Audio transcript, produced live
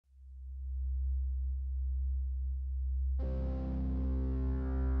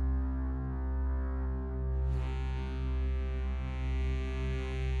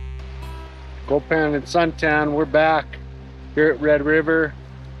Goldpan and Suntan, we're back here at Red River.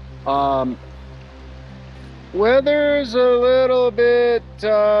 Weather's a little bit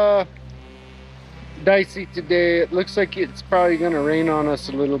dicey today. It looks like it's probably gonna rain on us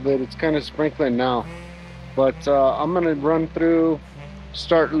a little bit. It's kind of sprinkling now, but I'm gonna run through,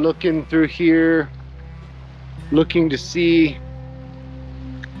 start looking through here, looking to see.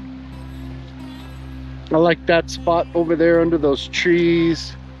 I like that spot over there under those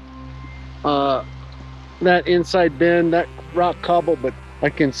trees, that inside bend, that rock cobble, but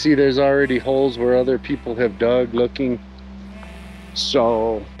I can see there's already holes where other people have dug looking.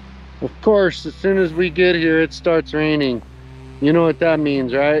 So of course, as soon as we get here, it starts raining. You know what that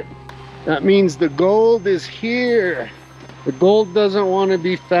means, right? That means the gold is here. The gold doesn't want to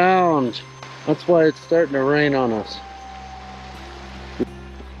be found. That's why it's starting to rain on us.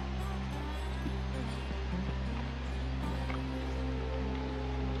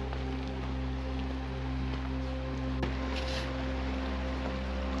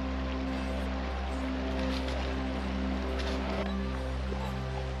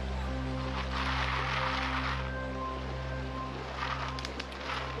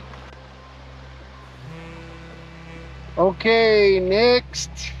 Okay, next.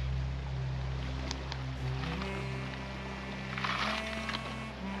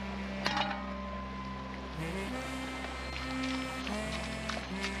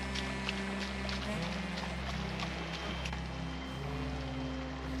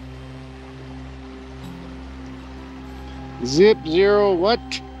 Zip zero what?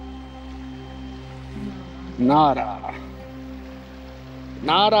 Nada.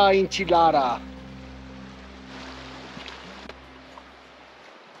 Nada enchilada.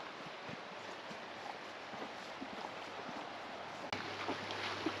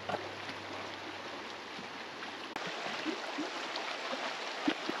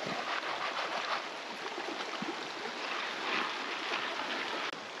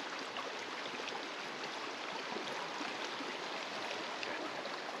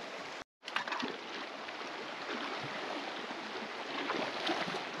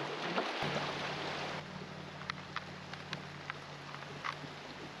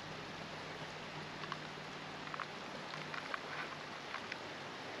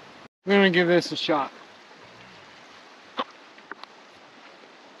 I'm gonna give this a shot.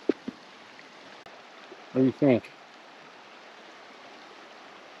 What do you think?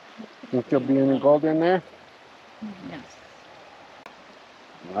 Think there'll be any gold in there? Yes.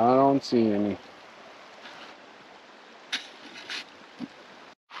 I don't see any.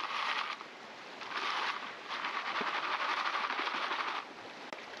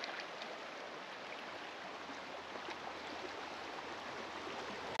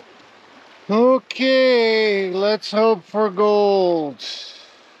 Okay, let's hope for gold.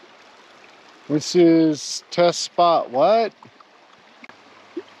 This is test spot what?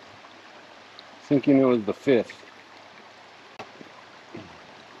 Thinking it was the 5th.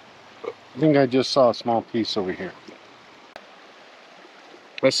 I think I just saw a small piece over here.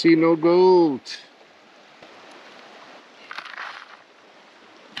 I see no gold.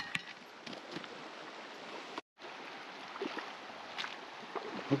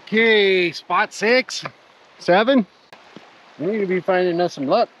 Okay, spot 6, 7. We need to be finding us some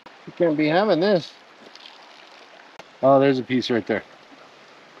luck. We can't be having this. Oh, there's a piece right there.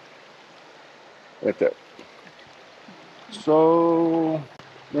 Right there. So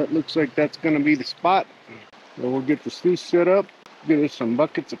that looks like that's gonna be the spot. So we'll get the sluice set up, get us some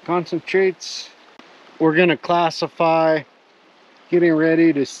buckets of concentrates. We're gonna classify, getting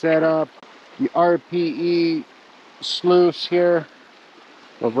ready to set up the RPE sluice here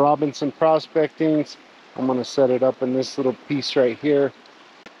of Robinson Prospecting. I'm gonna set it up in this little piece right here.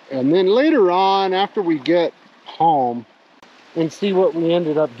 And then later on, after we get home, and see what we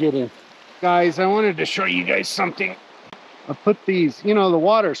ended up getting. Guys, I wanted to show you guys something. I put these, you know, the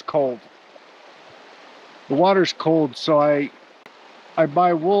water's cold. The water's cold, so I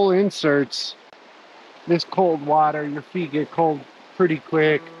buy wool inserts. This cold water, your feet get cold pretty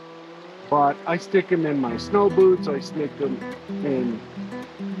quick. But I stick them in my snow boots, I stick them in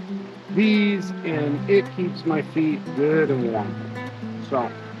these, and it keeps my feet good and warm. So,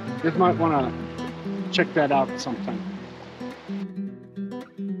 just might want to check that out sometime.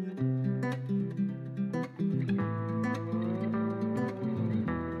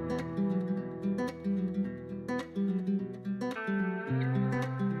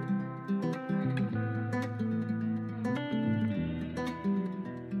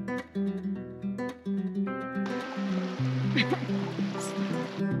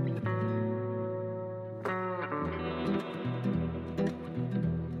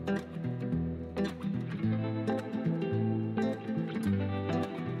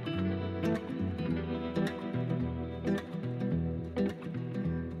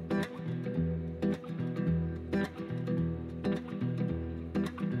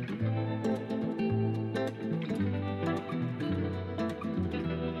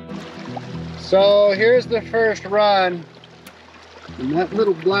 So here's the first run. And that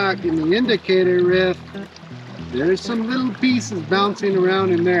little black in the indicator rift, there's some little pieces bouncing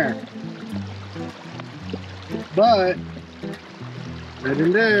around in there. But right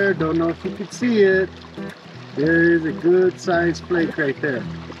in there, don't know if you can see it, there is a good sized flake right there.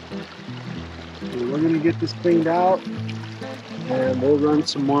 So we're gonna get this cleaned out and we'll run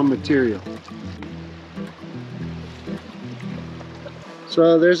some more material.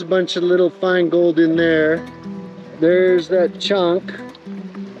 So there's a bunch of little fine gold in there. There's that chunk.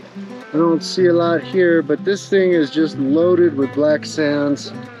 I don't see a lot here, but this thing is just loaded with black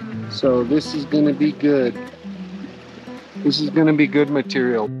sands. So this is gonna be good. This is gonna be good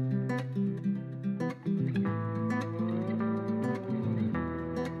material.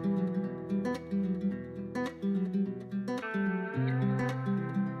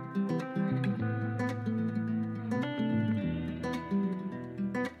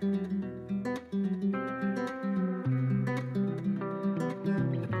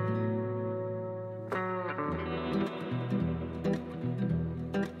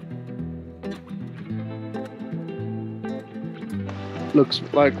 Looks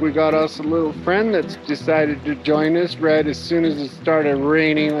like we got us a little friend that's decided to join us right as soon as it started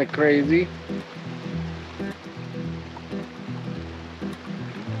raining like crazy.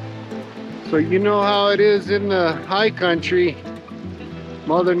 So you know how it is in the high country.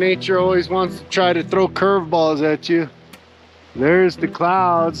 Mother Nature always wants to try to throw curveballs at you. There's the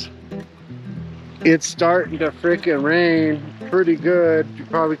clouds. It's starting to frickin' rain pretty good. You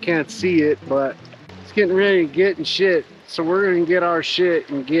probably can't see it, but it's getting ready to get in shit. So we're gonna get our shit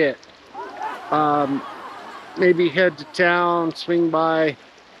and get. Maybe head to town, swing by,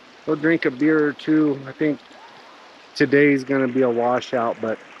 go drink a beer or two. I think today's gonna be a washout,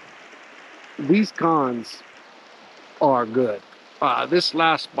 but these cons are good. This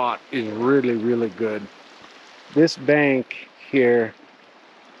last spot is really, really good. This bank here,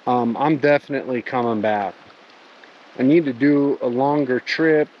 I'm definitely coming back. I need to do a longer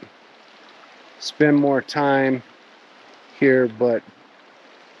trip, spend more time here, but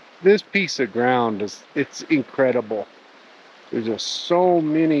this piece of ground it's incredible. There's just so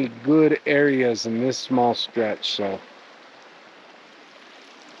many good areas in this small stretch. So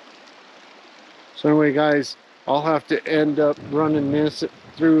anyway guys, I'll have to end up running this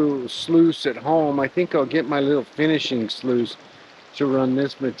through sluice at home. I think I'll get my little finishing sluice to run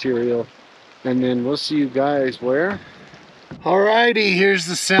this material, and then we'll see you guys where. Alrighty, here's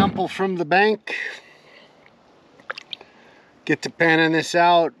the sample from the bank. Get to panning this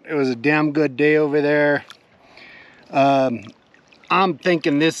out. It was a damn good day over there. I'm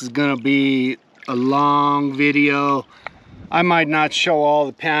thinking this is gonna be a long video. I might not show all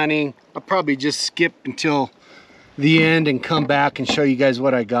the panning. I'll probably just skip until the end and come back and show you guys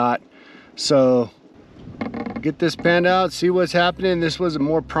what I got. So get this panned out, see what's happening. This was a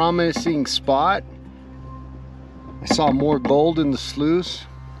more promising spot. I saw more gold in the sluice.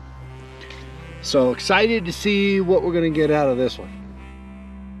 So excited to see what we're gonna get out of this one.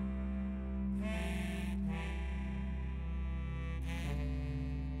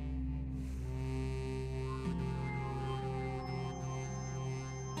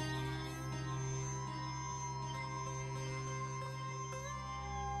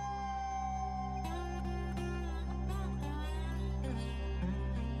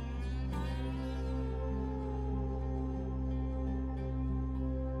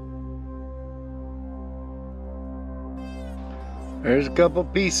 There's a couple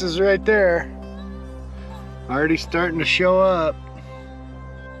pieces right there. Already starting to show up.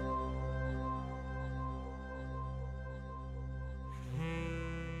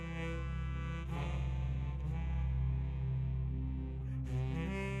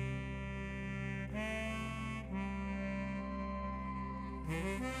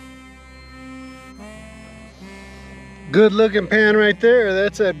 Good looking pan right there.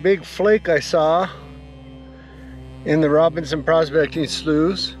 That's that big flake I saw in the Robinson Prospecting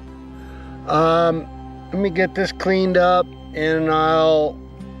Sluice. Let me get this cleaned up and I'll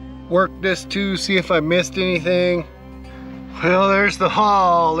work this too, see if I missed anything. Well, there's the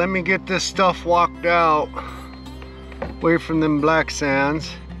haul. Let me get this stuff walked out away from them black sands.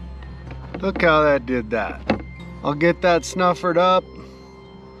 Look how that did that. I'll get that snuffered up.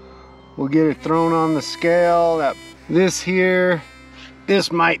 We'll get it thrown on the scale. This here,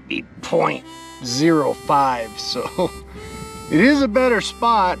 this might be 0.05, so it is a better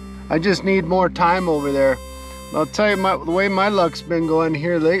spot. I just need more time over there. I'll tell you, the way my luck's been going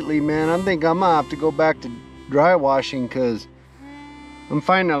here lately, man, I think I'm gonna have to go back to dry washing because I'm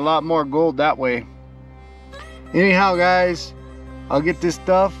finding a lot more gold that way. Anyhow, guys, I'll get this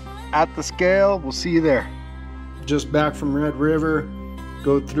stuff at the scale. We'll see you there. Just back from Red River.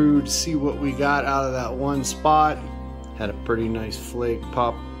 Go through to see what we got out of that one spot. Had a pretty nice flake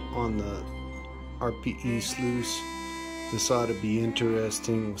pop on the RPE sluice. This ought to be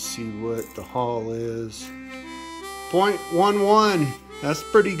interesting. We'll see what the haul is. 0.11. That's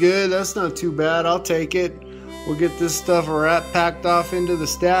pretty good. That's not too bad. I'll take it. We'll get this stuff packed off into the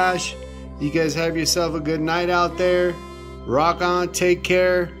stash. You guys have yourself a good night out there. Rock on. Take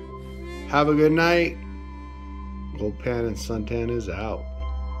care. Have a good night. Goldpan Suntan is out.